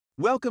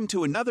Welcome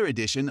to another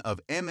edition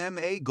of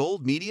MMA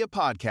Gold Media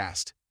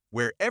Podcast,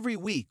 where every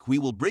week we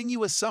will bring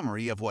you a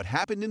summary of what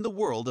happened in the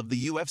world of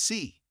the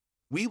UFC.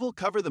 We will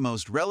cover the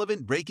most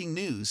relevant breaking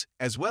news,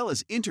 as well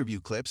as interview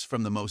clips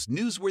from the most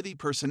newsworthy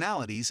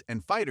personalities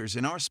and fighters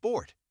in our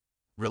sport.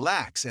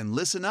 Relax and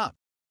listen up.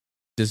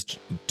 Does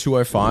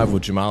 205 or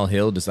Jamal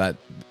Hill,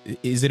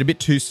 is it a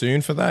bit too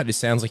soon for that? It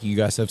sounds like you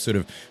guys have sort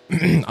of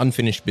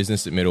unfinished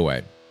business at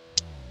middleweight.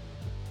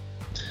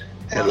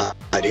 And light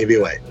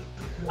heavyweight.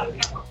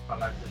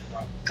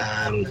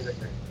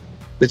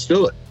 Let's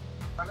do it.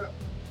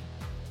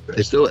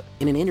 Let's do it.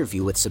 In an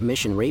interview with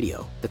Submission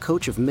Radio, the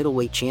coach of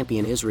middleweight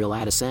champion Israel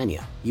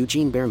Adesanya,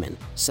 Eugene Behrman,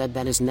 said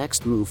that his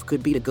next move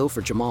could be to go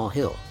for Jamal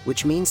Hill,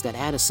 which means that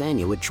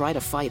Adesanya would try to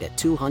fight at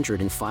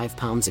 205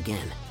 pounds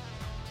again.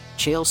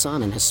 Chael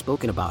Sonnen has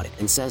spoken about it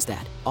and says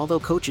that, although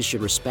coaches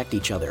should respect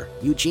each other,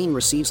 Eugene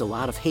receives a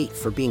lot of hate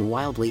for being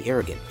wildly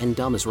arrogant and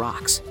dumb as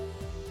rocks.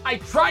 I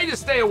try to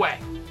stay away.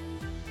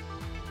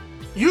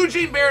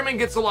 Eugene Behrman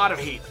gets a lot of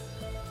heat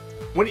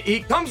when he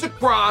comes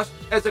across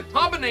as a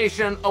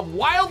combination of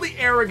wildly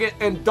arrogant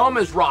and dumb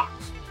as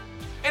rocks.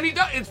 And he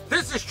does.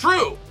 This is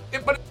true.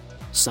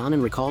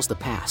 Sonnen recalls the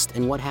past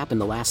and what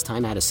happened the last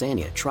time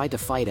Adesanya tried to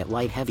fight at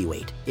light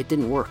heavyweight. It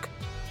didn't work.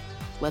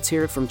 Let's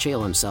hear it from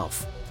Chael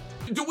himself.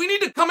 Do we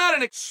need to come out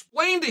and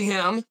explain to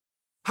him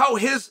how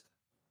his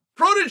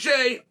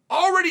protege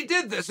already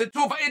did this? It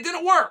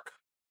didn't work.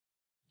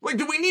 Like,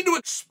 do we need to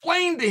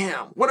explain to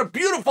him what a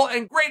beautiful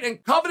and great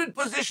and coveted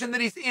position that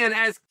he's in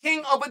as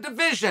king of a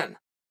division?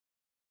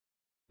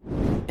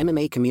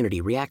 MMA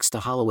community reacts to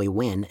Holloway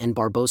win and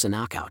Barboza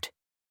knockout.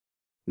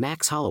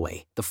 Max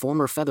Holloway, the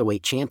former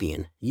featherweight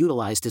champion,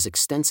 utilized his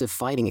extensive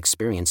fighting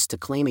experience to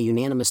claim a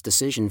unanimous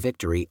decision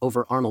victory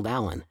over Arnold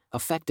Allen,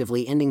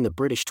 effectively ending the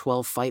British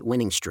 12-fight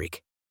winning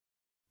streak.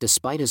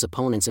 Despite his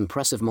opponent's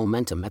impressive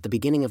momentum at the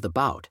beginning of the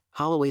bout,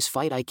 Holloway's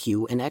fight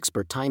IQ and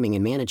expert timing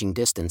in managing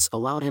distance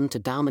allowed him to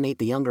dominate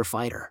the younger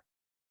fighter.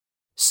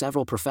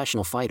 Several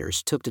professional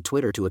fighters took to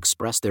Twitter to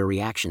express their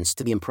reactions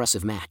to the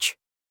impressive match.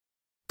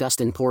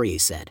 Dustin Poirier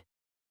said,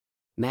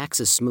 "Max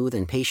is smooth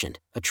and patient,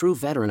 a true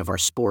veteran of our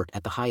sport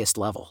at the highest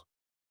level."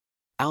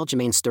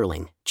 Aljamain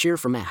Sterling, cheer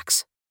for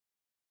Max.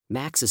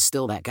 Max is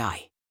still that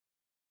guy.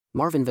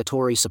 Marvin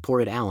Vettori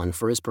supported Allen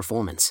for his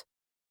performance.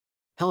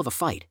 Hell of a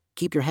fight,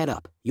 keep your head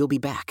up, you'll be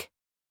back.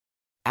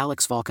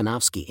 Alex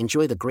Volkanovski,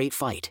 enjoy the great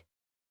fight.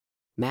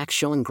 Max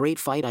showing great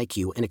fight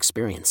IQ and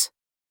experience.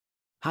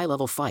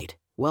 High-level fight,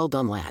 well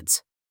done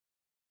lads.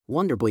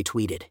 Wonderboy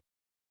tweeted,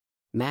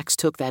 "Max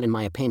took that in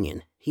my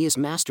opinion, he is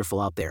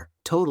masterful out there,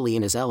 totally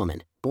in his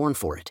element, born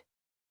for it."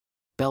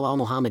 Belal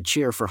Muhammad,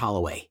 cheer for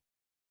Holloway.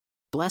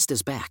 Blessed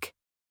is back.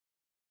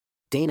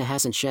 Dana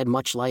hasn't shed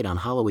much light on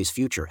Holloway's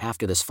future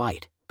after this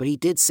fight, but he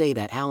did say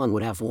that Allen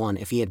would have won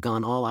if he had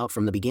gone all out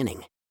from the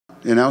beginning.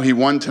 You know, he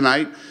won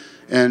tonight,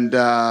 and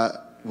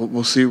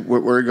we'll see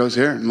where he goes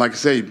here. And like I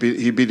say,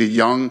 he beat a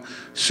young,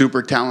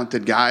 super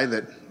talented guy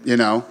that, you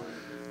know,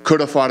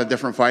 could have fought a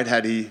different fight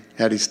had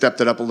he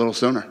stepped it up a little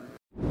sooner.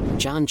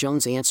 John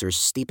Jones answers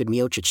Stipe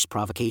Miocic's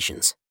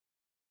provocations.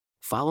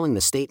 Following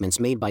the statements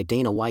made by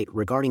Dana White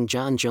regarding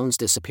John Jones'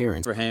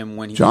 disappearance. For him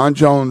when John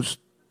Jones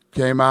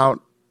came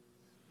out,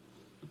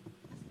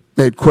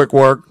 made quick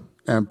work,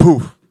 and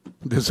poof,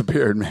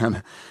 disappeared,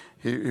 man.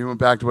 He went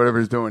back to whatever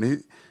he's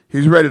doing.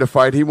 He's ready to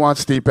fight. He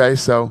wants Stipe,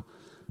 so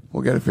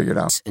we'll get it figured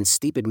out. And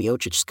Stipe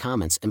Miocic's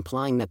comments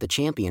implying that the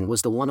champion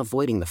was the one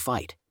avoiding the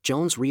fight,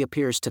 Jones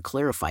reappears to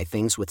clarify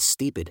things with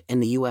Stipe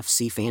and the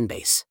UFC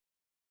fanbase.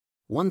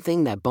 One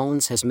thing that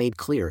Bones has made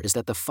clear is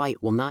that the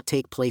fight will not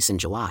take place in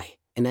July,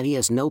 and that he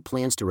has no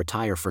plans to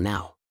retire for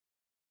now.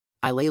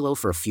 "I lay low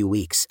for a few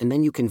weeks and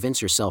then you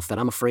convince yourself that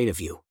I'm afraid of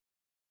you."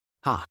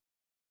 Ha.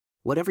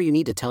 Whatever you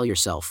need to tell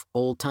yourself,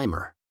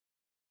 old-timer.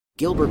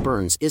 Gilbert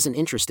Burns isn't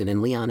interested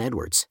in Leon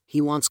Edwards, he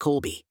wants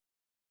Colby.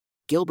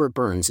 Gilbert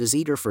Burns is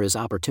eager for his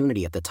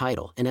opportunity at the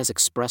title and has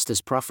expressed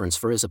his preference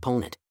for his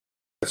opponent.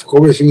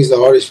 Colby, I think it's the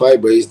hardest fight,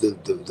 but it's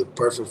the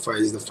perfect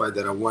fight. It's the fight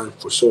that I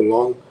want for so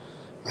long.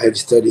 I have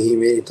studied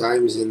him many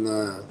times, and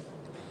I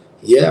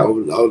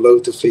would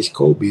love to face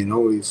Colby.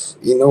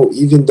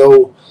 Even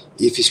though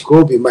if it's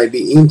Colby, it might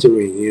be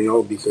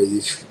interim. Because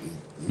if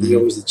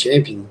Leon is the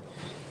champion,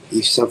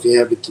 if something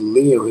happened to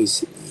Leon,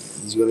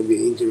 he's going to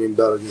be interim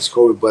belt against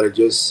Colby. But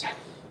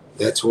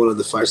that's one of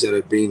the fights that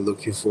I've been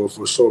looking for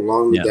so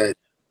long that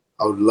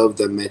I would love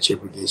that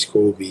matchup against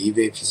Colby,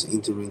 even if it's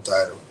interim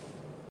title.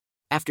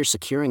 After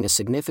securing a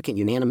significant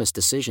unanimous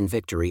decision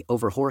victory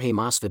over Jorge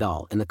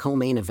Masvidal in the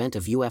co-main event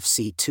of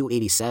UFC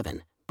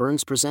 287,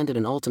 Burns presented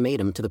an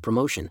ultimatum to the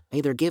promotion: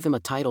 either give him a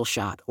title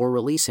shot or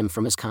release him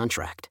from his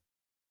contract.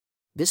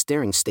 This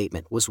daring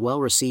statement was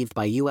well received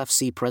by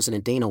UFC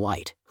President Dana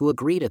White, who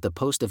agreed at the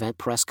post-event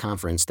press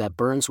conference that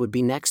Burns would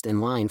be next in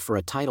line for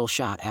a title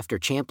shot after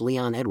champ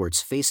Leon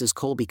Edwards faces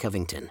Colby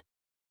Covington.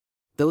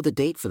 Though the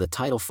date for the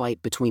title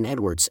fight between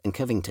Edwards and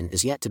Covington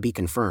is yet to be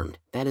confirmed,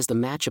 that is the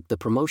matchup the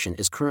promotion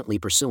is currently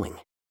pursuing.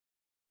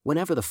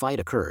 Whenever the fight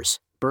occurs,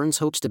 Burns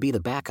hopes to be the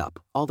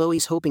backup. Although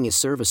he's hoping his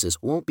services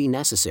won't be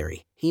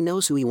necessary, he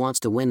knows who he wants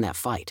to win that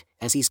fight,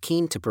 as he's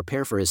keen to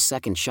prepare for his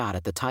second shot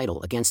at the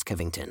title against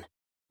Covington.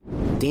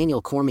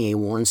 Daniel Cormier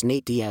warns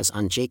Nate Diaz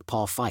on Jake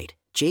Paul fight.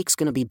 Jake's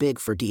gonna be big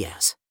for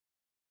Diaz.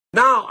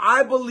 Now,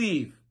 I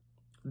believe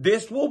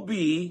this will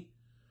be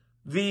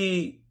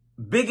the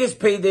biggest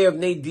payday of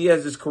Nate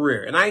Diaz's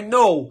career. And I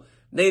know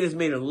Nate has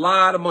made a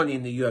lot of money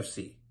in the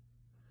UFC.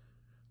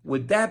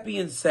 With that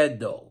being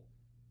said, though,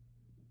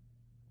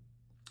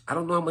 I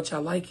don't know how much I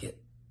like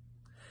it.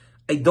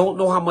 I don't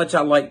know how much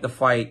I like the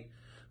fight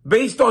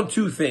based on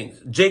two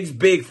things. Jake's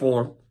big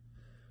for him.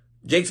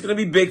 Jake's going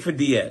to be big for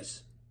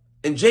Diaz.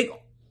 And Jake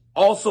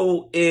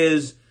also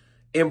is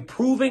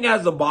improving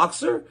as a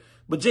boxer,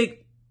 but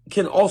Jake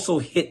can also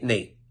hit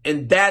Nate.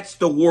 And that's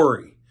the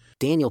worry.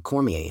 Daniel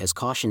Cormier has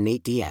cautioned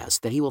Nate Diaz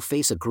that he will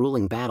face a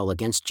grueling battle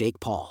against Jake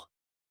Paul.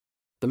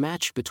 The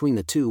match between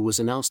the two was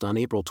announced on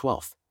April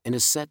 12th and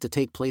is set to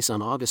take place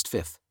on August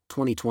 5th,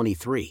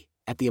 2023,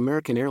 at the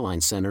American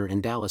Airlines Center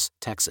in Dallas,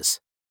 Texas.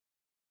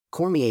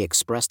 Cormier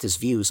expressed his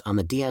views on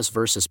the Diaz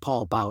vs.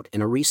 Paul bout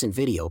in a recent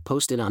video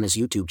posted on his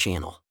YouTube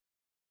channel.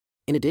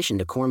 In addition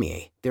to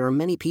Cormier, there are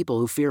many people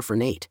who fear for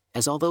Nate,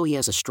 as although he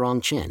has a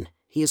strong chin,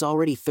 he is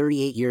already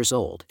 38 years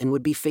old and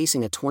would be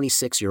facing a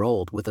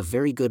 26-year-old with a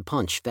very good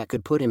punch that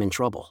could put him in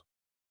trouble.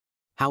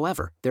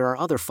 However, there are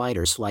other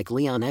fighters like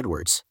Leon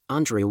Edwards,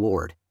 Andre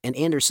Ward, and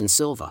Anderson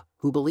Silva,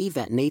 who believe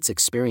that Nate's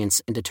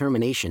experience and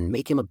determination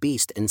make him a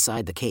beast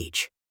inside the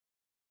cage.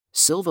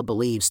 Silva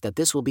believes that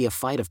this will be a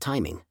fight of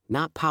timing,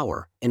 not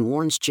power, and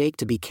warns Jake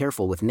to be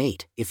careful with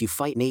Nate. If you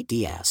fight Nate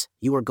Diaz,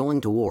 you are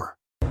going to war.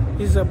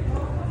 He's a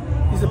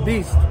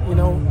beast, you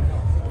know.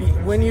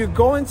 When you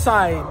go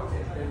inside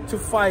to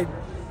fight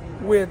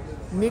with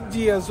Nick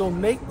Diaz or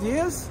Nate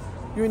Diaz,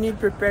 you need to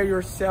prepare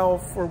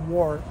yourself for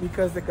war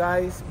because the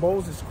guy's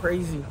balls is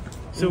crazy,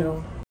 you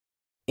know.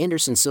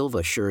 Anderson Silva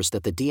assures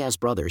that the Diaz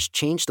brothers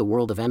changed the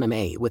world of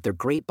MMA with their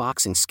great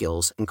boxing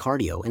skills and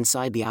cardio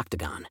inside the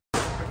octagon.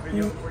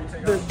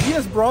 The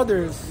Diaz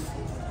brothers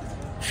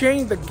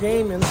changed the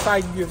game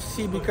inside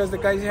UFC because the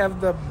guys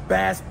have the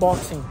best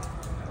boxing.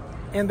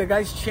 And the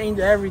guys change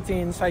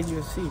everything inside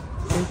UFC,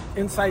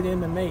 inside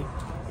MMA,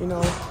 you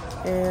know.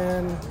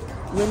 And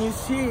when you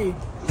see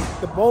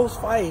the Bulls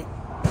fight,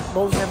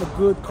 Bulls have a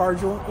good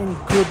cardio and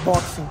good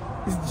boxing.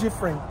 It's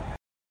different.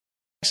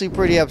 Actually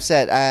pretty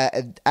upset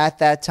at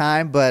that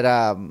time, but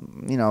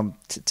you know,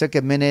 took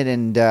a minute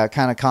and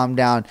kind of calmed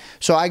down.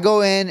 So I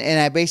go in and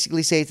I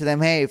basically say to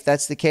them, hey, if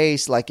that's the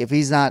case, like if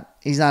he's not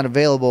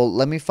available,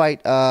 let me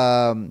fight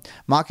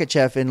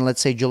Makhachev in, let's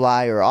say,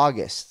 July or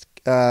August.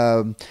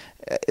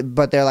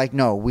 But they're like,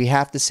 no, we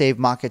have to save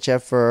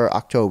Makhachev for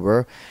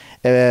October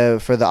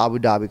for the Abu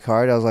Dhabi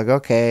card. I was like,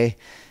 okay,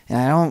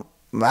 and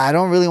I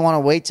don't really want to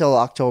wait till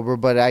October,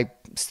 but I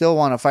still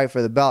want to fight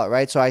for the belt,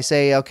 right? So I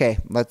say, okay,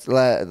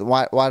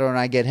 why don't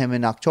I get him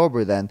in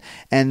October then?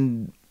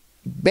 And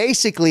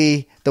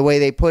basically, the way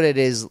they put it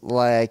is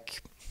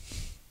like,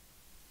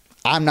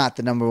 I'm not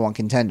the number one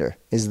contender.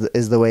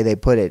 Is the way they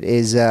put it.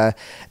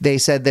 They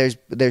said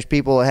there's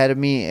people ahead of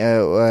me,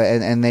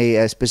 and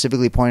they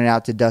specifically pointed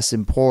out to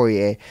Dustin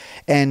Poirier.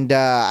 And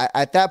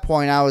at that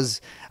point, I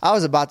was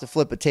about to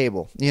flip a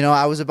table. You know,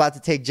 I was about to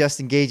take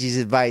Justin Gaethje's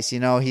advice.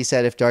 You know, he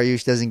said if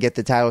Dariush doesn't get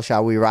the title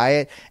shot, we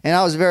riot. And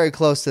I was very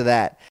close to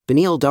that.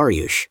 Beneil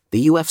Dariush,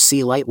 the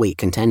UFC lightweight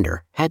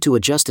contender, had to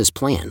adjust his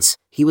plans.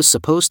 He was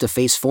supposed to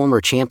face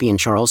former champion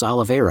Charles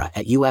Oliveira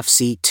at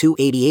UFC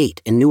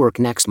 288 in Newark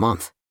next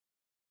month.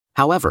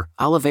 However,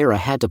 Oliveira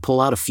had to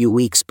pull out a few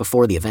weeks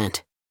before the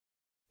event.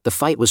 The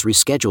fight was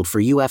rescheduled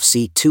for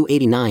UFC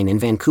 289 in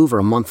Vancouver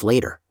a month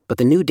later, but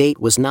the new date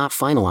was not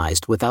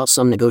finalized without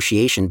some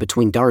negotiation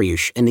between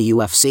Dariush and the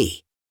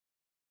UFC.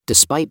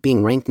 Despite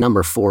being ranked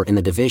number 4 in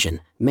the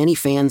division, many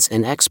fans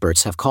and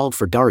experts have called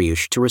for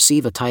Dariush to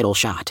receive a title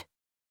shot.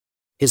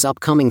 His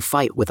upcoming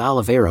fight with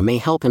Oliveira may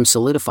help him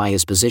solidify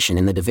his position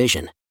in the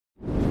division.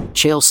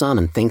 Chael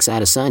Sonnen thinks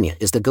Adesanya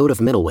is the GOAT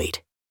of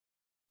middleweight.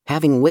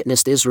 Having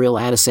witnessed Israel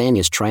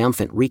Adesanya's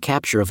triumphant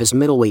recapture of his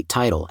middleweight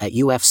title at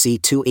UFC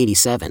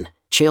 287,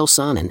 Chael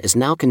Sonnen is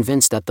now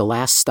convinced that the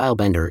last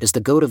stylebender is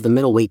the GOAT of the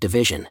middleweight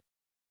division.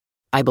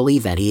 I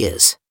believe that he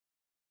is.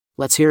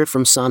 Let's hear it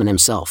from Sonnen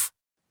himself.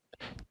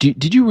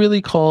 Did you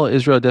really call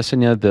Israel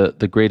Adesanya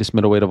the greatest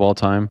middleweight of all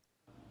time?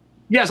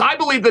 Yes, I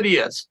believe that he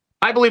is.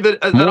 I believe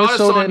that more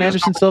so than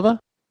Anderson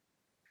Silva?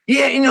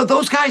 Yeah, you know,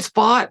 those guys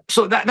fought.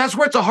 So that's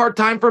where it's a hard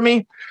time for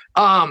me.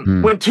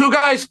 When two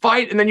guys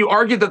fight and then you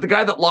argue that the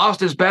guy that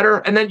lost is better,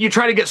 and then you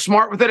try to get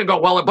smart with it and go,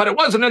 well, but it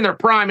wasn't in their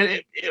prime.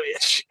 And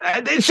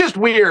it's just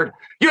weird.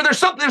 You know,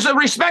 there's a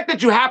respect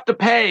that you have to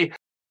pay.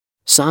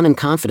 Sonnen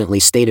confidently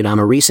stated on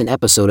a recent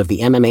episode of the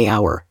MMA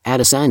Hour,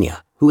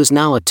 Adesanya, who is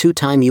now a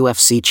 2-time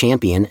UFC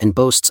champion and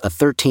boasts a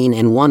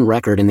 13-1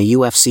 record in the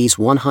UFC's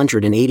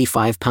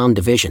 185-pound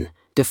division,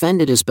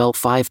 defended his belt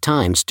 5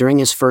 times during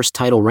his first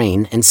title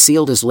reign and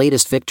sealed his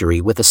latest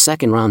victory with a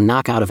second-round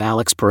knockout of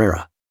Alex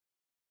Pereira.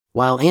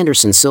 While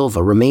Anderson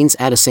Silva remains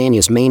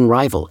Adesanya's main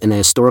rival in the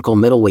historical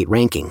middleweight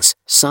rankings,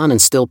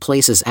 Sonnen still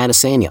places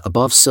Adesanya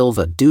above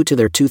Silva due to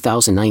their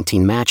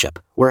 2019 matchup,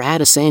 where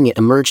Adesanya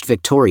emerged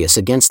victorious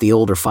against the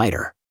older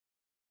fighter.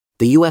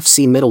 The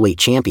UFC middleweight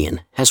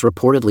champion has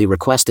reportedly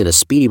requested a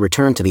speedy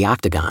return to the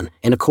octagon,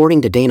 and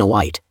according to Dana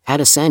White,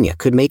 Adesanya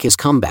could make his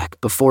comeback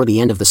before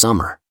the end of the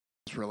summer.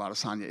 Israel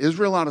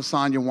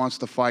Adesanya wants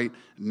to fight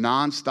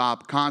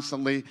nonstop,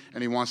 constantly,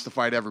 and he wants to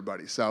fight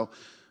everybody. So,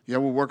 yeah,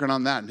 we're working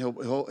on that, and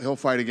he'll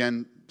fight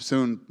again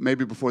soon,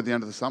 maybe before the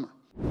end of the summer.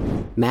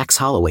 Max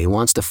Holloway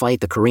wants to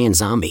fight the Korean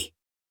Zombie.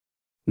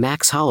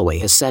 Max Holloway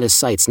has set his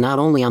sights not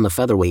only on the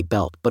featherweight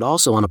belt but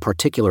also on a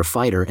particular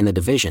fighter in the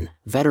division,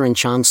 veteran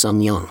Chang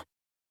Sung-Young.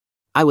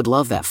 I would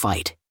love that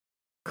fight.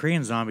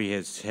 Korean Zombie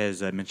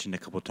has mentioned a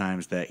couple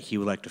times that he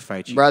would like to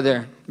fight you.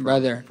 Brother.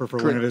 For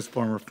one of his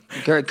former...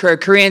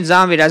 Korean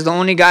Zombie, that's the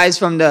only guys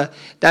from the...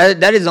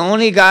 That is the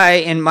only guy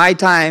in my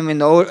time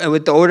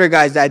with the older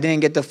guys that I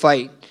didn't get to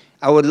fight.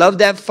 I would love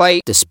that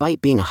fight.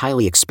 Despite being a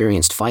highly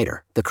experienced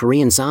fighter, the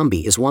Korean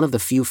Zombie is one of the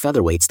few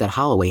featherweights that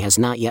Holloway has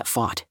not yet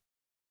fought.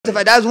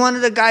 That was one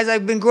of the guys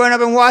I've been growing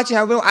up and watching.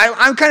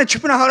 I'm kind of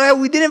tripping out how the hell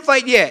we didn't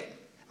fight yet.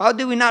 How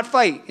did we not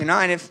fight? You know,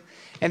 and if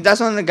that's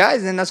one of the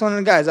guys, then that's one of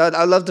the guys.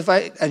 I'd love to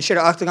fight and share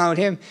the octagon with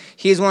him.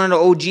 He's one of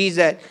the OGs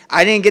that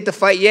I didn't get to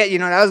fight yet. You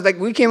know, that was like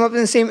we came up in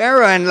the same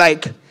era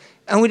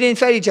and we didn't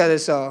fight each other.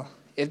 So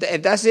if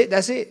that's it,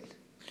 that's it.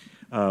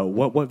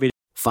 What video?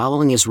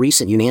 Following his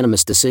recent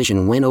unanimous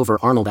decision win over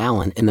Arnold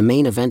Allen in the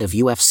main event of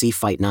UFC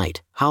Fight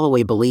Night,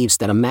 Holloway believes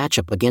that a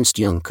matchup against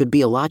Young could be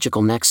a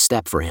logical next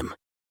step for him.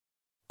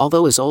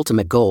 Although his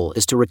ultimate goal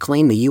is to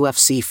reclaim the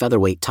UFC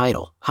featherweight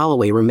title,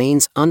 Holloway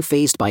remains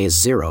unfazed by his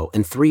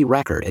 0-3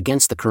 record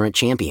against the current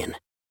champion.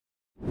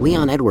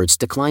 Leon Edwards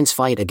declines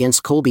fight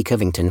against Colby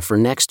Covington for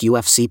next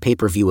UFC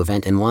pay-per-view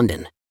event in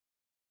London.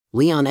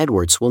 Leon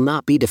Edwards will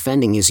not be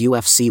defending his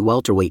UFC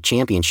welterweight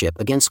championship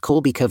against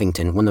Colby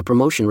Covington when the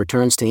promotion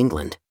returns to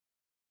England.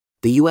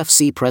 The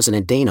UFC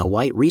president Dana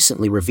White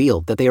recently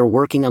revealed that they are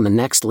working on the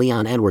next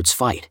Leon Edwards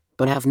fight,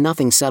 but have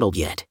nothing settled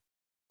yet.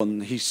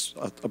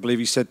 I believe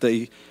he said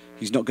that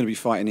he's not going to be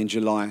fighting in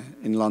July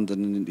in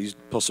London, and he's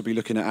possibly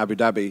looking at Abu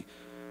Dhabi.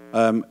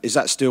 Is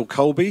that still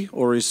Colby,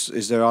 or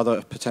is there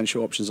other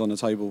potential options on the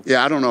table?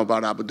 Yeah, I don't know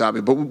about Abu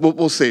Dhabi, but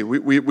we'll see.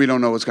 We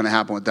don't know what's going to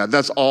happen with that.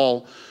 That's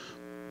all.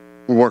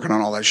 We're working on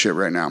all that shit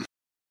right now.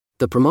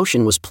 The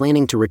promotion was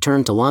planning to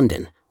return to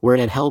London, where it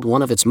had held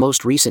one of its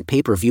most recent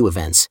pay-per-view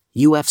events,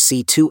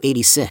 UFC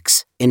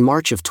 286, in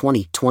March of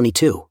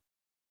 2022.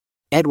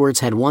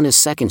 Edwards had won his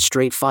second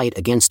straight fight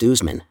against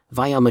Usman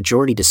via a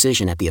majority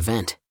decision at the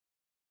event.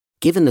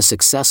 Given the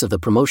success of the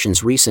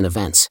promotion's recent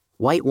events,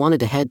 White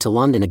wanted to head to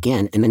London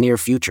again in the near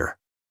future.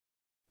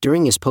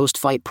 During his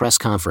post-fight press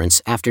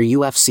conference after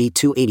UFC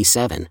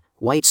 287,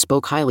 White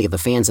spoke highly of the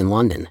fans in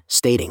London,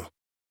 stating,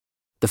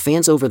 "The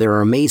fans over there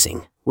are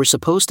amazing. We're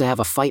supposed to have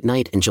a fight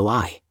night in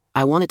July.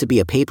 I want it to be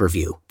a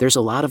pay-per-view. There's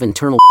a lot of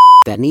internal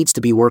that needs to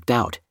be worked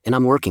out, and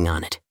I'm working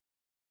on it."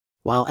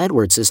 While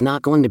Edwards is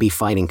not going to be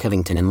fighting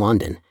Covington in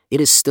London, it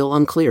is still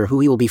unclear who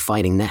he will be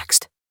fighting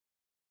next.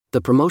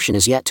 The promotion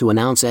is yet to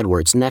announce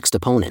Edwards' next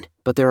opponent,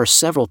 but there are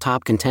several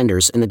top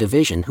contenders in the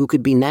division who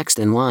could be next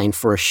in line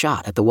for a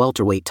shot at the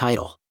welterweight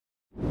title.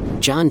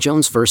 John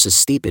Jones vs.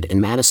 Stipe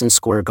in Madison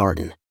Square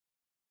Garden.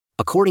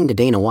 According to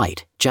Dana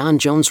White, John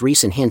Jones'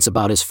 recent hints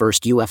about his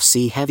first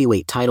UFC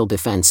heavyweight title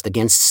defense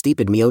against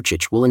Stipe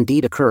Miocic will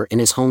indeed occur in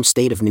his home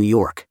state of New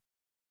York.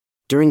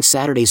 During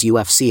Saturday's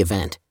UFC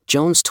event,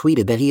 Jones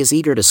tweeted that he is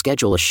eager to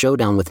schedule a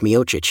showdown with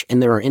Miocic,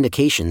 and there are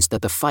indications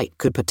that the fight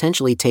could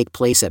potentially take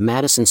place at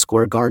Madison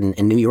Square Garden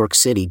in New York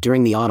City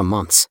during the autumn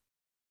months.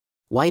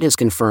 White has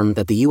confirmed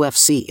that the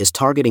UFC is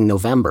targeting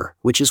November,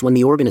 which is when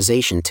the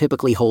organization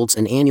typically holds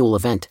an annual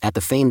event at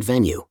the famed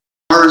venue.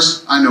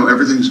 I know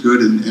everything's good,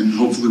 and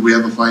hopefully we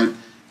have a fight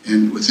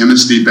with him and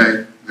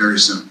Stipe very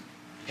soon.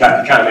 You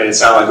kind of made it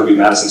sound like it'll be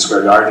Madison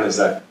Square Garden. Is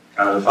that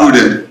kind of the thought?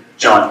 Who did?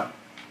 John.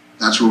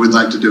 That's where we'd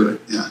like to do it,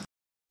 yeah.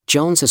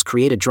 Jones has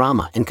created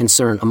drama and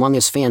concern among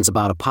his fans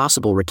about a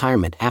possible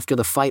retirement after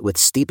the fight with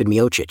Stipe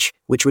Miocic,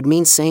 which would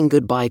mean saying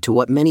goodbye to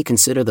what many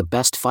consider the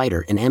best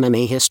fighter in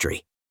MMA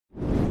history.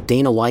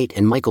 Dana White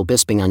and Michael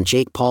Bisping on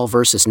Jake Paul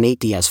vs. Nate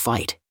Diaz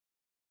fight.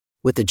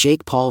 With the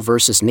Jake Paul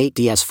vs. Nate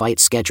Diaz fight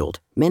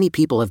scheduled, many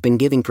people have been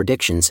giving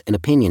predictions and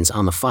opinions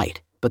on the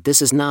fight, but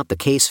this is not the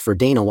case for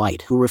Dana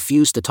White, who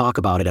refused to talk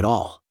about it at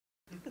all.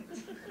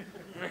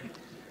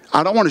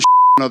 I don't want to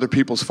on other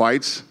people's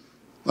fights,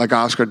 like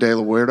Oscar De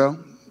La Huerta.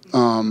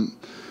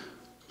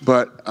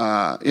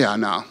 Yeah,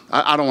 no,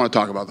 I don't want to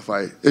talk about the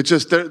fight. It's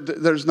just,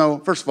 there's no,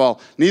 first of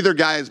all, neither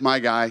guy is my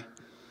guy.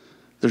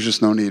 There's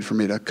just no need for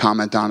me to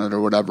comment on it or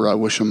whatever. I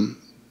wish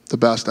them the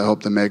best. I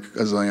hope they make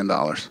 $1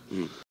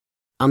 zillion.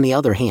 On the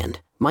other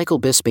hand, Michael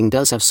Bisping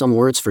does have some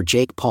words for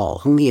Jake Paul,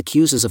 whom he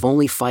accuses of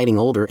only fighting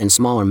older and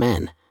smaller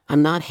men.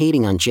 "I'm not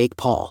hating on Jake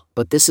Paul,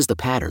 but this is the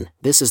pattern,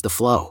 this is the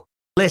flow.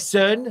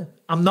 Listen,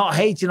 I'm not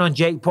hating on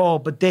Jake Paul,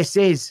 but this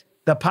is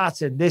the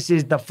pattern. This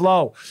is the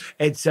flow.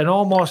 It's an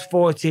almost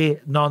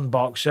 40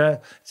 non-boxer.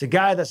 It's a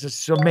guy that's a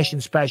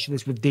submission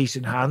specialist with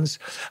decent hands,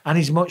 and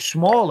he's much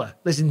smaller.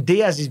 Listen,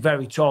 Diaz is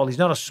very tall. He's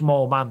not a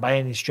small man by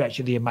any stretch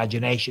of the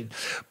imagination,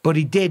 but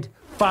he did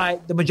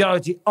fight the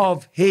majority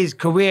of his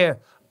career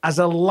as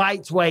a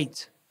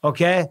lightweight,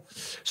 okay?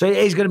 So it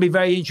is going to be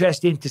very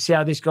interesting to see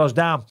how this goes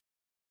down.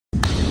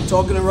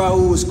 Talking to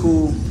Raul was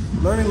cool.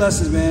 Learning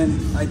lessons, man.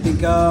 I think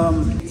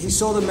he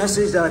saw the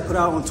message that I put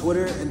out on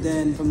Twitter, and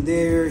then from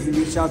there, he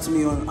reached out to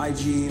me on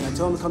IG, and I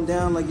told him to come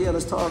down, like, yeah,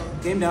 let's talk.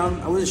 Came down.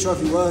 I wasn't sure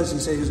if he was. He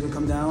said he was going to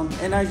come down.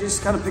 And I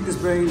just kind of picked his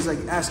brains, like,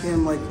 asking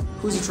him, like,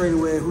 who's he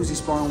training with, who's he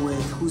sparring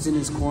with, who's in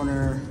his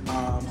corner,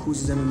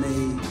 who's his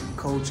MMA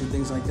coach, and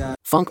things like that.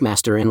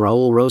 Funkmaster and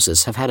Raul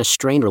Rosas have had a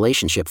strained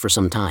relationship for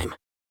some time.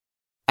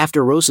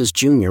 After Rosas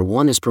Jr.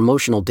 won his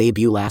promotional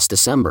debut last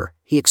December,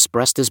 he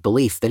expressed his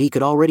belief that he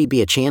could already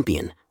be a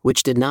champion,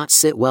 which did not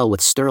sit well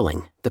with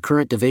Sterling, the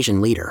current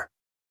division leader.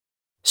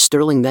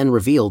 Sterling then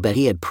revealed that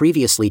he had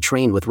previously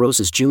trained with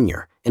Rosas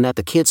Jr., and that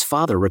the kid's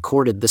father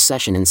recorded the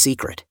session in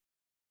secret.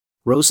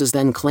 Rosas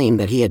then claimed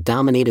that he had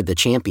dominated the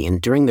champion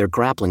during their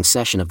grappling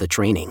session of the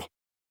training.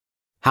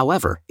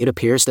 However, it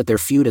appears that their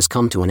feud has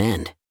come to an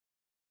end.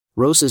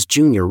 Rosas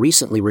Jr.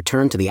 recently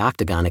returned to the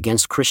octagon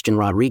against Christian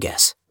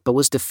Rodriguez, but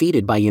was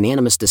defeated by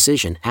unanimous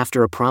decision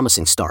after a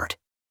promising start.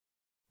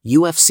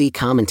 UFC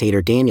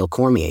commentator Daniel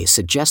Cormier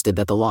suggested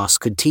that the loss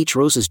could teach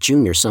Rosas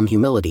Jr. some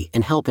humility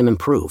and help him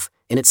improve,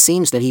 and it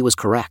seems that he was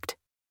correct.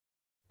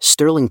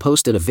 Sterling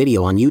posted a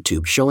video on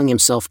YouTube showing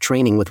himself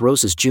training with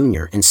Rosas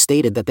Jr. and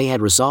stated that they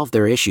had resolved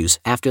their issues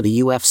after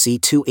the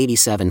UFC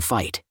 287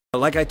 fight.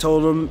 Like I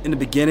told him in the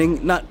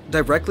beginning, not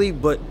directly,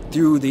 but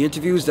through the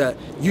interviews, that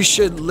you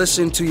should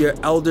listen to your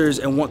elders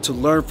and want to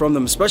learn from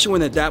them, especially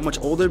when they're that much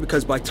older,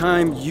 because by the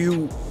time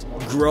you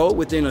grow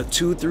within a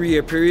 2-3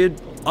 year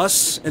period,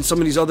 us and some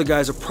of these other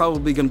guys are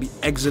probably going to be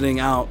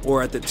exiting out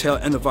or at the tail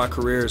end of our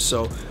careers.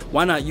 So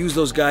why not use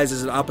those guys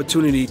as an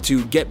opportunity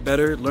to get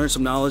better, learn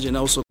some knowledge, and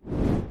also...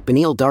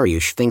 Beneil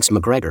Dariush thinks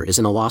McGregor is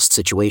in a lost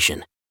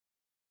situation.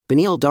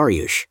 Beneil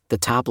Dariush, the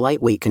top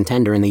lightweight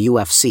contender in the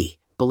UFC,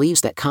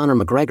 believes that Conor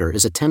McGregor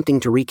is attempting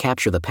to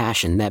recapture the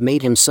passion that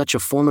made him such a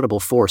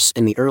formidable force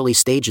in the early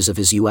stages of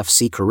his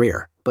UFC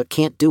career, but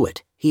can't do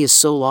it. He is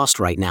so lost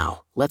right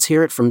now. Let's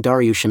hear it from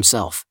Dariush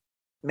himself.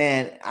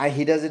 Man,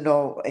 he doesn't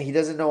know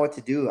what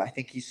to do. I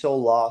think he's so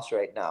lost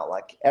right now.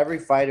 Like, every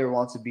fighter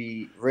wants to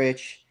be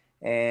rich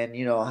and,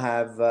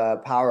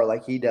 have power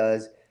like he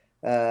does.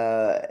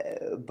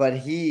 But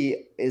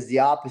he is the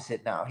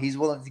opposite now. He's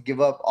willing to give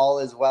up all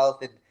his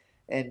wealth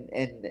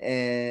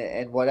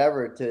and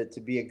whatever to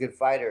be a good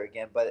fighter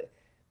again. But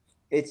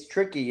it's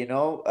tricky,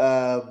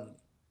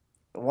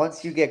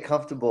 once you get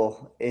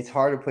comfortable, it's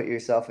hard to put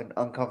yourself in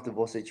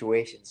uncomfortable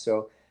situations.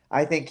 So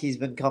I think he's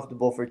been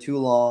comfortable for too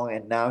long,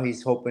 and now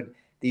he's hoping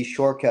these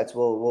shortcuts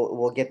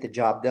will get the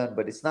job done.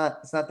 But it's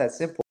not that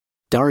simple.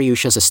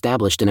 Dariush has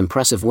established an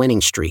impressive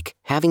winning streak,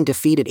 having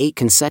defeated 8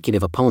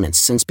 consecutive opponents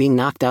since being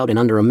knocked out in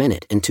under a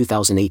minute in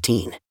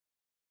 2018.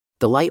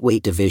 The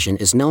lightweight division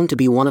is known to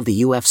be one of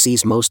the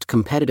UFC's most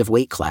competitive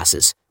weight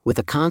classes, with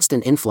a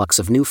constant influx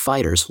of new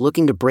fighters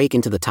looking to break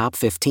into the top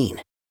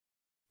 15.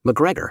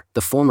 McGregor,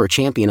 the former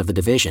champion of the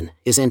division,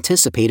 is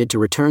anticipated to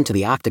return to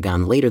the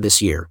octagon later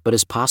this year, but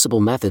his possible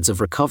methods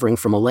of recovering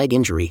from a leg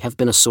injury have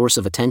been a source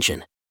of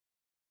attention.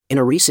 In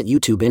a recent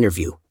YouTube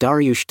interview,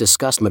 Dariush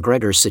discussed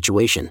McGregor's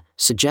situation,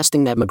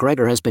 suggesting that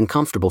McGregor has been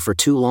comfortable for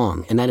too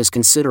long and that his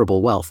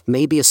considerable wealth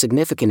may be a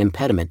significant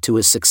impediment to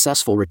his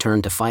successful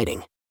return to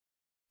fighting.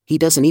 He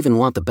doesn't even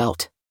want the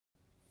belt.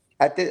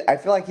 I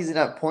feel like he's in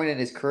that point in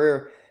his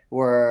career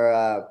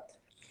where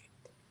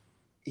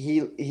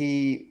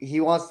he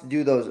wants to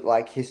do those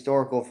like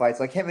historical fights,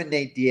 like him and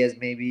Nate Diaz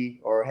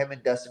maybe, or him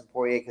and Dustin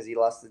Poirier because he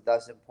lost to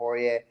Dustin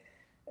Poirier.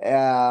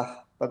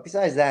 But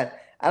besides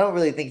that, I don't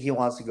really think he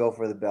wants to go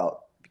for the belt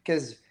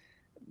because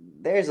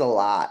there's a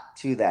lot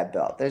to that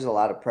belt. There's a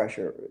lot of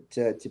pressure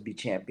to be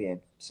champion.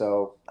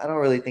 So I don't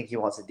really think he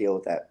wants to deal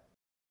with that.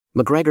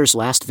 McGregor's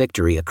last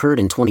victory occurred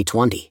in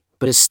 2020,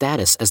 but his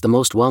status as the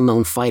most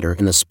well-known fighter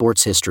in the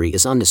sport's history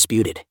is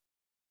undisputed.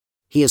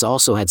 He has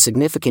also had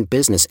significant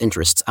business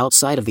interests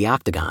outside of the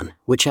octagon,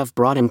 which have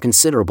brought him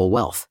considerable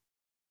wealth.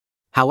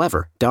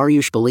 However,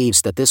 Dariush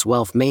believes that this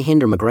wealth may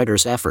hinder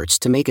McGregor's efforts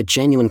to make a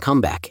genuine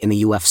comeback in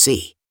the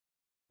UFC.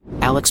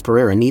 Alex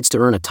Pereira needs to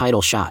earn a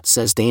title shot,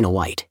 says Dana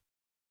White.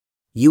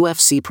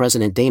 UFC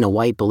President Dana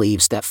White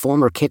believes that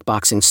former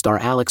kickboxing star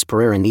Alex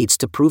Pereira needs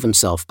to prove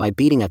himself by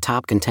beating a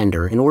top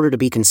contender in order to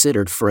be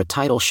considered for a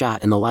title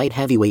shot in the light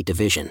heavyweight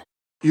division.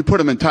 You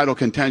put him in title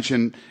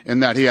contention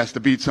in that he has to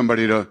beat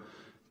somebody to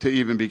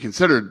even be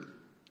considered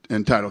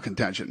in title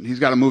contention. He's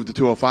got to move to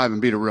 205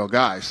 and beat a real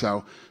guy,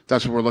 so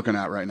that's what we're looking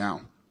at right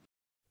now.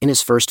 In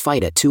his first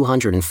fight at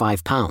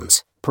 205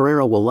 pounds,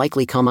 Pereira will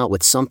likely come out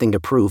with something to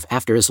prove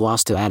after his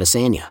loss to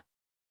Adesanya.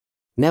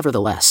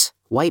 Nevertheless,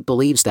 White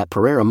believes that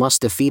Pereira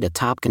must defeat a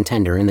top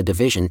contender in the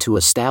division to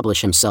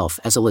establish himself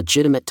as a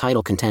legitimate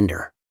title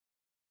contender.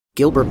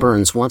 Gilbert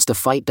Burns wants to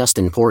fight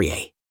Dustin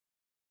Poirier.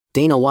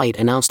 Dana White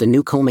announced a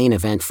new co-main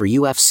event for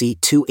UFC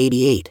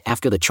 288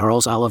 after the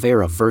Charles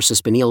Oliveira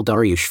vs. Beneil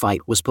Dariush fight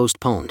was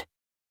postponed.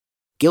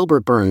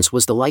 Gilbert Burns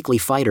was the likely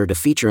fighter to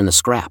feature in the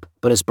scrap,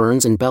 but as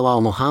Burns and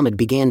Belal Muhammad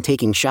began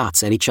taking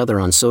shots at each other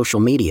on social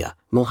media,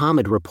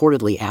 Muhammad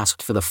reportedly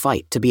asked for the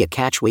fight to be a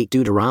catchweight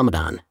due to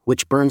Ramadan,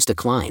 which Burns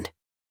declined.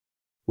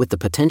 With the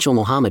potential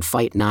Muhammad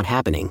fight not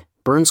happening,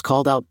 Burns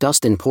called out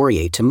Dustin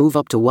Poirier to move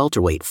up to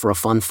welterweight for a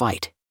fun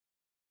fight.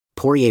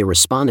 Poirier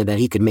responded that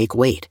he could make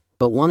weight,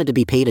 but wanted to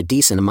be paid a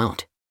decent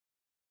amount.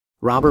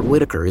 Robert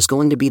Whittaker is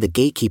going to be the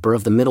gatekeeper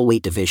of the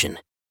middleweight division.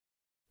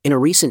 In a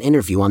recent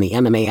interview on the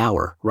MMA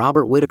Hour,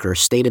 Robert Whittaker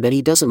stated that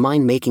he doesn't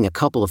mind making a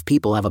couple of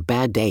people have a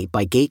bad day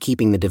by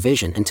gatekeeping the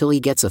division until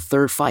he gets a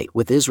third fight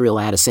with Israel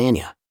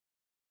Adesanya.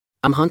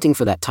 I'm hunting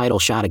for that title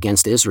shot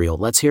against Israel.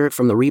 Let's hear it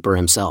from the Reaper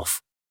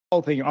himself.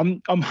 Whole thing.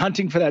 I'm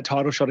hunting for that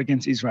title shot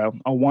against Israel.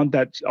 I want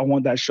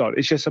that shot.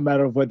 It's just a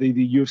matter of whether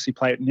the UFC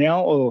play it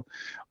now or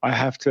I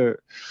have to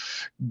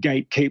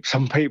gatekeep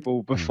some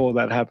people before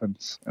that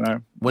happens. You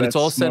know, when it's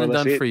all said and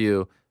done for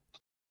you.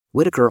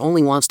 Whittaker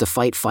only wants to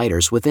fight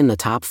fighters within the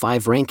top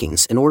 5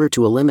 rankings in order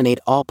to eliminate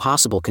all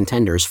possible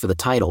contenders for the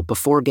title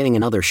before getting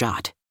another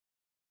shot.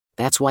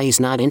 That's why he's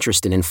not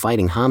interested in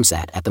fighting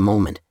Khamzat at the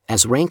moment,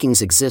 as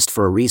rankings exist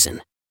for a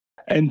reason.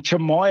 And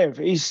Chimaev,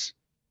 he's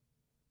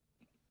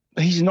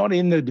not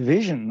in the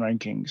division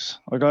rankings.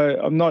 Like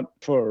I'm not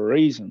for a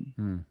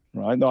reason,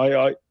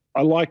 right?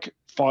 I like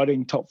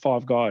fighting top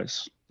 5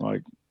 guys.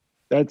 Like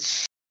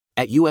that's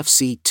at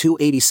UFC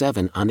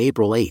 287 on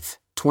April 8th,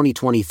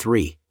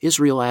 2023.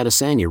 Israel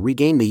Adesanya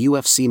regained the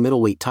UFC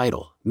middleweight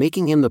title,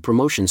 making him the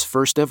promotion's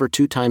first ever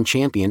 2-time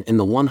champion in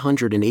the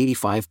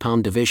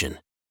 185-pound division.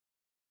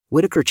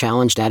 Whittaker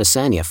challenged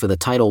Adesanya for the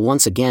title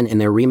once again in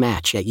their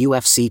rematch at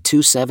UFC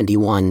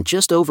 271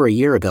 just over a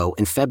year ago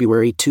in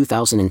February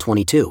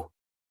 2022.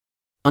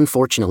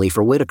 Unfortunately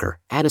for Whittaker,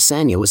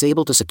 Adesanya was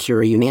able to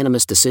secure a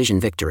unanimous decision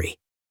victory.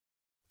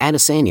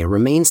 Adesanya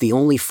remains the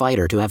only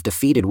fighter to have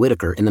defeated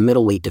Whittaker in the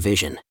middleweight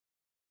division.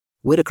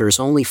 Whittaker's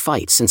only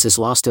fight since his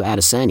loss to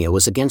Adesanya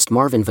was against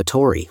Marvin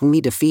Vettori, whom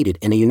he defeated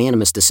in a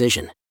unanimous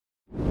decision.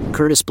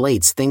 Curtis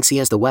Blaydes thinks he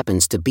has the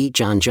weapons to beat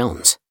Jon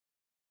Jones.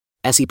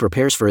 As he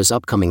prepares for his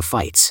upcoming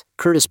fights,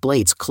 Curtis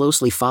Blaydes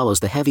closely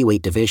follows the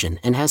heavyweight division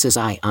and has his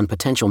eye on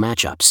potential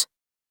matchups.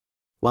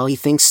 While he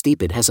thinks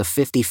Stipe has a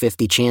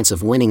 50-50 chance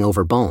of winning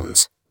over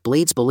Bones,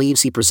 Blaydes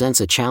believes he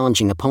presents a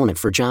challenging opponent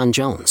for Jon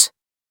Jones.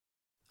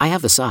 I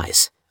have the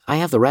size, I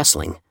have the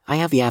wrestling, I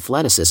have the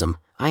athleticism,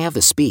 I have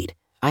the speed,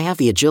 I have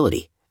the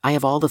agility, I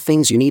have all the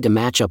things you need to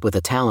match up with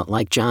a talent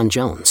like Jon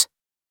Jones.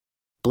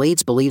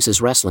 Blaydes believes his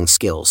wrestling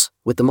skills,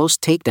 with the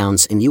most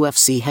takedowns in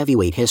UFC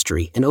heavyweight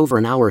history and over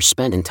an hour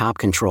spent in top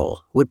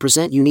control, would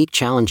present unique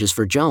challenges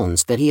for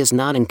Jones that he has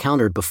not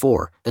encountered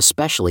before,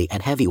 especially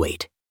at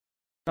heavyweight.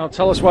 Now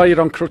tell us why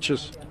you're on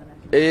crutches.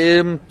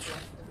 I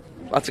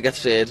had to get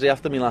surgery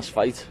after my last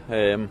fight.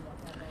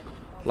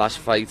 Last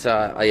fight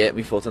I hit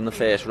my foot in the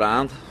first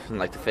round, in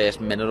like the first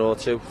minute or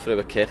two, through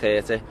a kick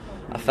hit it.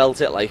 I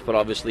felt it but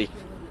obviously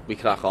we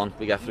crack on,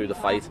 we get through the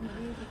fight.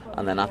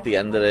 And then at the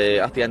end of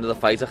the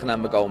fight I can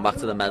remember going back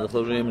to the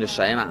medical room and just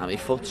saying, my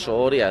foot's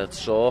sore, yeah, it's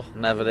sore.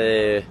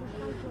 Never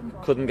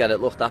couldn't get it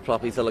looked at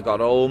properly till I got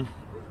home.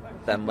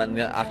 Then when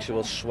the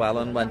actual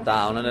swelling went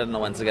down in it and I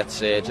went to get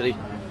surgery,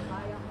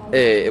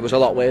 it was a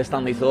lot worse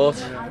than we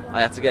thought.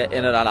 I had to get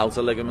inner and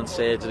outer ligament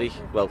surgery,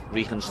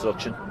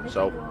 reconstruction,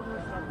 so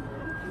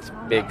it's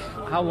big.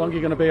 How long are you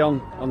going to be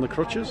on the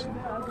crutches?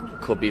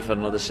 Could be for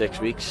another 6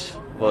 weeks.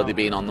 Already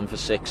been on them for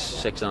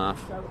six and a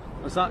half.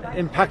 Has that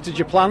impacted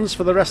your plans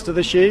for the rest of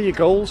this year, your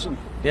goals?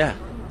 Yeah,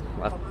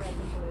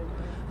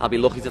 I'll be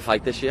lucky to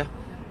fight this year.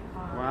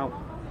 Wow.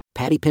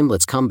 Paddy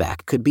Pimblett's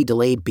comeback could be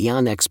delayed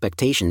beyond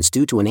expectations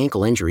due to an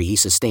ankle injury he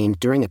sustained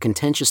during a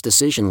contentious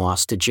decision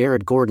loss to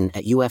Jared Gordon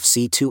at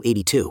UFC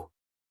 282.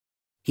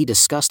 He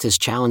discussed his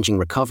challenging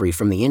recovery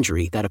from the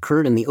injury that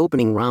occurred in the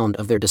opening round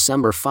of their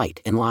December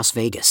fight in Las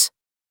Vegas.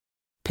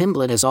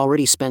 Pimblett has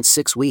already spent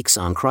 6 weeks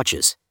on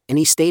crutches, and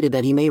he stated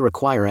that he may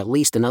require at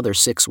least another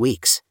 6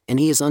 weeks, and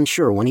he is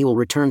unsure when he will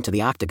return to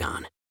the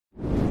octagon.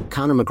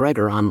 Conor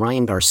McGregor on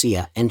Ryan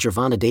Garcia and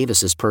Gervonta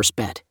Davis's purse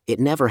bet, it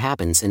never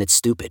happens and it's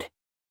stupid.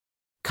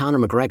 Conor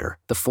McGregor,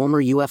 the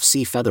former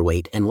UFC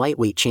featherweight and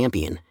lightweight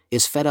champion,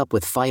 is fed up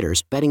with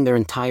fighters betting their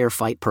entire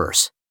fight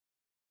purse.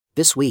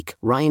 This week,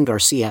 Ryan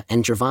Garcia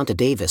and Gervonta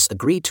Davis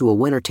agreed to a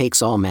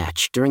winner-takes-all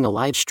match during a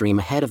live stream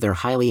ahead of their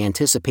highly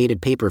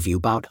anticipated pay-per-view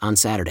bout on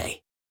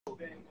Saturday.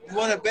 You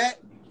want to bet?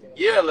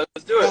 Yeah,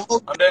 let's do it.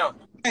 I'm down.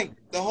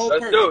 The whole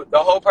let's purse. do it. The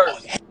whole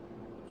purse.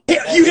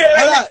 Yeah, you hear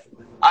that?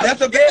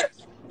 That's a bet.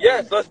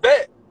 Yes, let's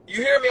bet. You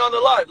hear me on the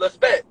live? Let's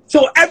bet.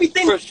 So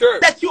everything for sure.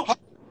 That you.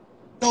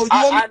 No, you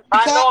I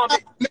know.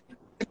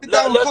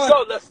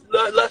 Let's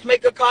go. Let's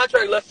make a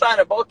contract. Let's sign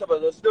it, both of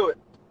us. Let's do it.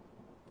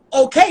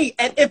 Okay,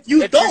 and if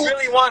you don't, you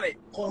really want it,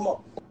 call him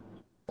up.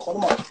 Call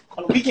him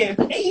up. We getting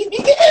paid. We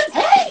getting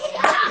paid.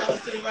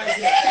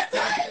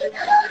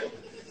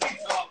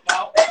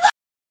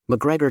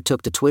 McGregor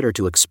took to Twitter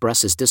to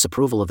express his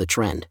disapproval of the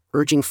trend,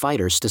 urging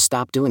fighters to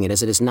stop doing it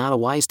as it is not a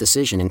wise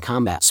decision in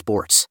combat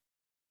sports.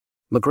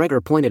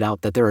 McGregor pointed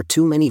out that there are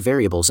too many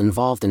variables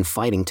involved in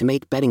fighting to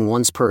make betting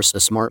one's purse a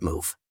smart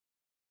move.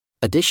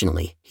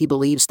 Additionally, he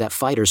believes that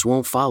fighters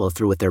won't follow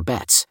through with their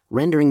bets,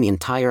 rendering the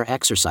entire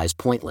exercise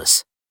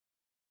pointless.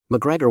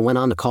 McGregor went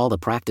on to call the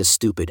practice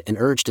stupid and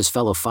urged his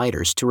fellow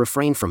fighters to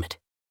refrain from it.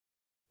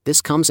 This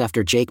comes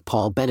after Jake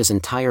Paul bet his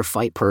entire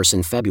fight purse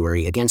in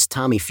February against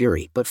Tommy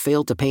Fury but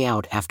failed to pay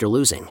out after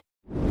losing.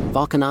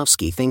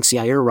 Volkanovski thinks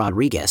Yair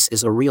Rodriguez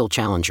is a real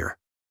challenger.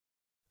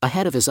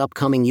 Ahead of his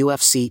upcoming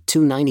UFC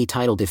 290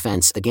 title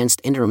defense against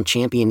interim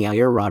champion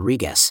Yair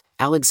Rodriguez,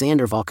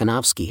 Alexander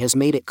Volkanovski has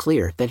made it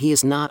clear that he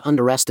is not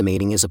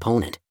underestimating his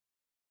opponent.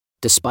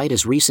 Despite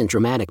his recent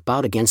dramatic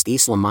bout against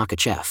Islam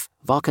Makhachev,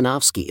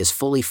 Volkanovski is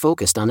fully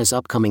focused on his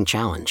upcoming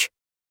challenge.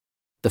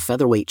 The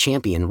featherweight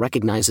champion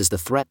recognizes the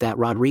threat that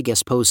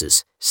Rodriguez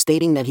poses,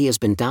 stating that he has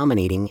been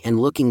dominating and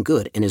looking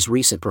good in his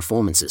recent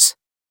performances.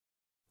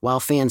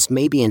 While fans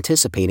may be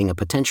anticipating a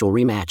potential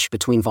rematch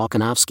between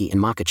Volkanovski and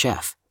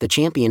Makhachev, the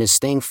champion is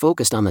staying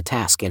focused on the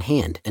task at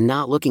hand and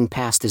not looking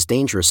past his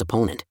dangerous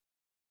opponent.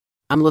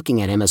 "I'm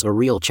looking at him as a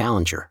real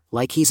challenger,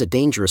 like he's a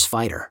dangerous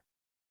fighter."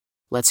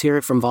 Let's hear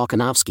it from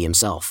Volkanovski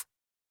himself.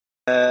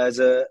 As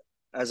a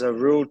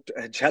real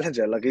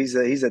challenger, like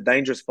he's a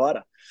dangerous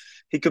fighter.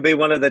 He could be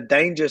one of the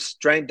dangerous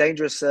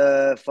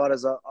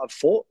fighters I've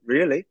fought,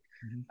 really.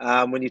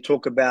 When you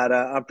talk about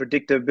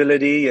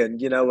unpredictability and,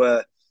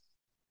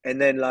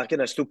 and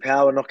then still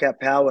power, knockout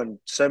power and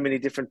so many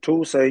different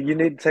tools. So you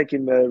need to take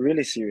him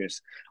really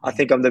serious. I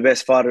think I'm the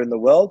best fighter in the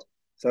world.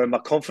 So am I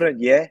confident?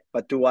 Yeah.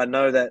 But do I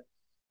know that,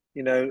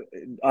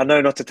 I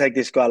know not to take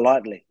this guy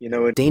lightly.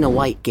 Dana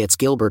White gets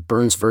Gilbert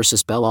Burns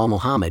versus Belal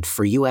Muhammad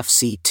for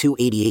UFC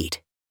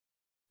 288.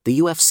 The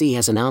UFC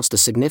has announced a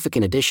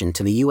significant addition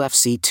to the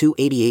UFC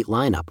 288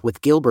 lineup with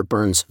Gilbert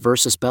Burns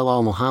versus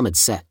Belal Muhammad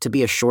set to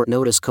be a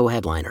short-notice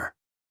co-headliner.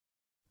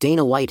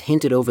 Dana White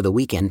hinted over the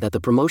weekend that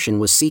the promotion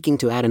was seeking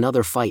to add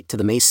another fight to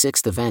the May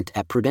 6th event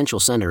at Prudential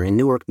Center in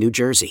Newark, New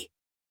Jersey.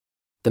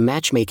 The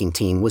matchmaking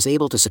team was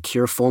able to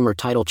secure former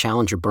title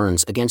challenger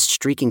Burns against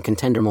streaking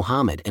contender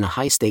Muhammad in a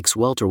high-stakes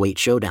welterweight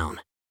showdown.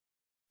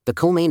 The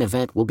co-main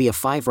event will be a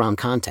 5-round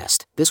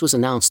contest. This was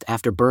announced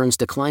after Burns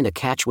declined a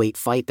catchweight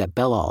fight that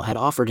Belal had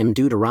offered him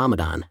due to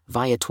Ramadan,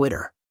 via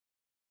Twitter.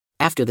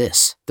 After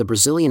this, the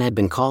Brazilian had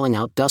been calling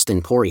out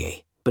Dustin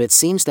Poirier, but it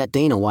seems that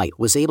Dana White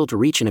was able to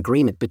reach an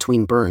agreement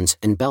between Burns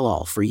and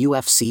Belal for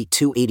UFC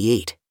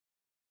 288.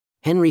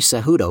 Henry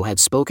Cejudo had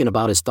spoken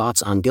about his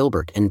thoughts on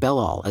Gilbert and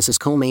Belal as his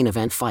co-main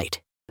event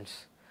fight.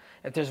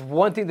 If there's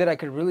one thing that I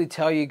could really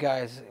tell you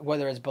guys,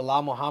 whether it's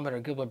Belal Muhammad or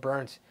Gilbert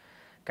Burns,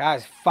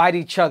 guys, fight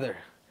each other.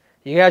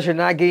 You guys are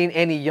not getting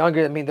any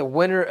younger. I mean, the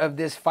winner of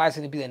this fight is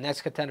going to be the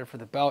next contender for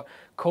the belt.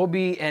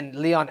 Kobe and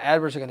Leon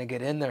Edwards are going to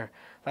get in there.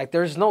 Like,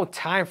 there's no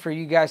time for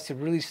you guys to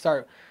really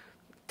start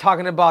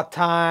talking about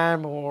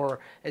time or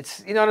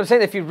it's, you know what I'm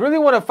saying? If you really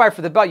want to fight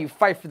for the belt, you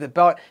fight for the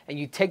belt and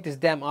you take this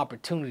damn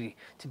opportunity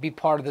to be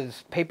part of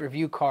this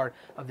pay-per-view card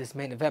of this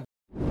main event.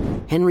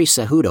 Henry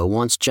Cejudo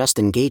wants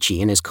Justin Gaethje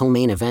in his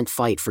co-main event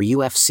fight for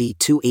UFC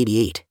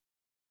 288.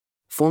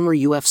 Former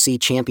UFC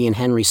champion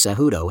Henry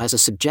Cejudo has a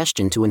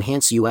suggestion to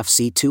enhance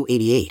UFC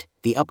 288,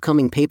 the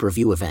upcoming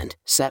pay-per-view event,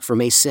 set for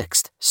May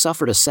 6th,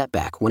 suffered a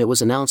setback when it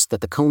was announced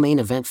that the co-main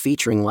event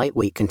featuring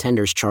lightweight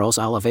contenders Charles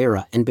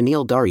Oliveira and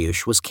Beneil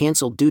Dariush was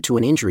cancelled due to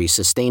an injury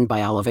sustained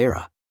by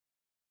Oliveira.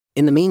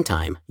 In the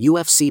meantime,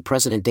 UFC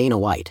President Dana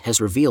White has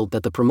revealed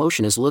that the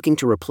promotion is looking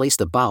to replace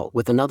the bout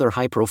with another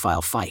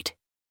high-profile fight.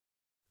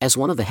 As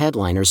one of the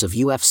headliners of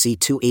UFC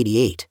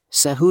 288,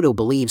 Cejudo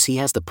believes he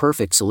has the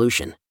perfect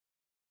solution.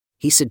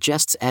 He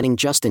suggests adding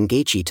Justin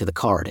Gaethje to the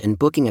card and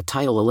booking a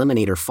title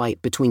eliminator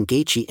fight between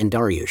Gaethje and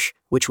Dariush,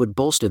 which would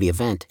bolster the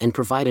event and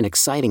provide an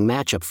exciting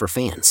matchup for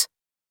fans.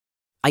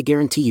 "I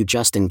guarantee you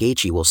Justin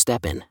Gaethje will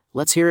step in."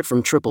 Let's hear it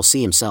from Triple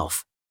C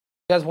himself.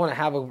 You guys want to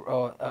have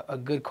a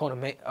good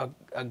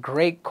a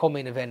great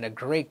co-main event, a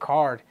great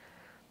card.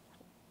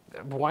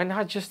 Why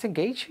not Justin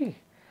Gaethje?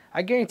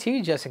 I guarantee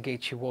you Justin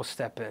Gaethje will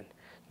step in.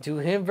 Do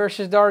him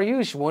versus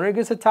Dariush. Winner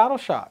gets a title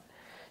shot.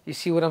 You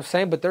see what I'm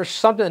saying? But there's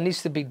something that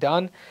needs to be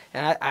done.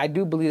 And I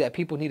do believe that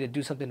people need to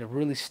do something to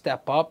really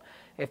step up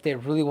if they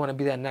really want to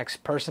be that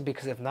next person.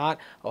 Because if not,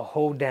 a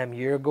whole damn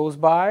year goes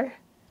by.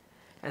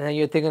 And then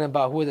you're thinking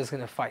about who is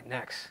going to fight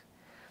next.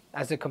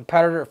 As a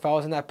competitor, if I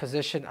was in that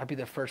position, I'd be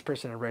the first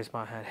person to raise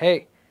my hand.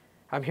 Hey,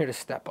 I'm here to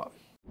step up.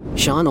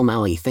 Sean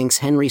O'Malley thinks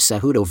Henry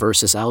Cejudo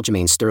versus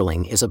Aljamain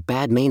Sterling is a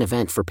bad main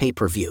event for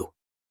pay-per-view.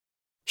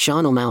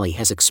 Sean O'Malley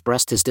has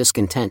expressed his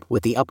discontent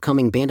with the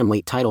upcoming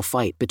bantamweight title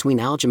fight between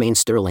Aljamain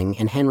Sterling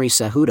and Henry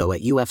Cejudo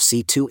at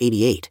UFC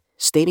 288,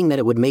 stating that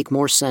it would make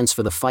more sense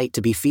for the fight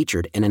to be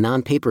featured in a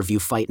non-pay-per-view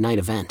fight night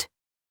event.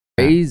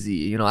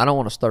 Crazy. I don't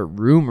want to start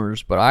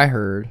rumors, but I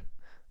heard,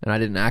 and I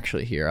didn't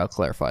actually hear, I'll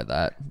clarify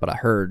that, but I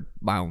heard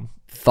my own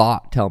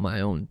thought tell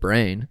my own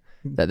brain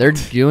that they're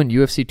doing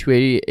UFC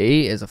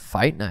 288 as a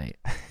fight night.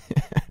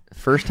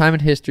 First time in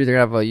history they're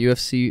going to have a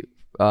UFC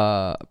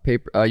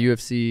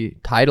UFC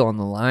title on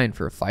the line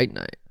for a fight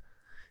night.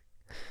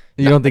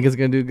 You don't think it's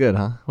going to do good,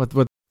 huh?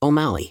 What?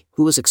 O'Malley,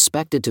 who was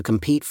expected to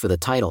compete for the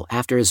title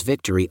after his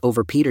victory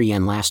over Peter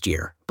Yan last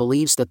year,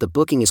 believes that the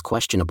booking is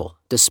questionable,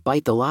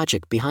 despite the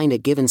logic behind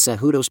it given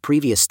Cejudo's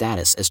previous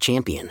status as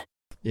champion.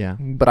 Yeah.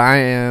 But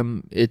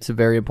it's a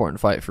very important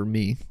fight for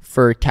me.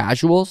 For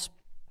casuals,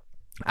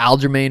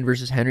 Aljamain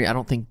versus Henry, I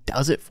don't think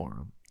does it for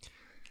him.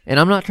 And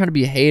I'm not trying to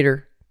be a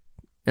hater,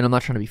 and I'm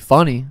not trying to be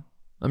funny.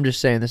 I'm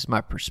just saying this is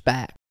my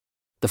perspective.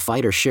 The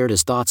fighter shared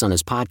his thoughts on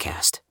his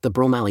podcast, The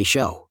Bromalley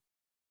Show.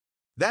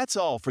 That's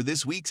all for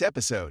this week's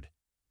episode.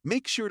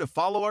 Make sure to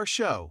follow our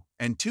show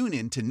and tune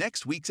in to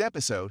next week's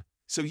episode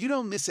so you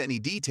don't miss any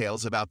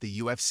details about the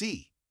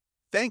UFC.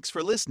 Thanks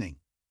for listening.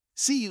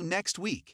 See you next week.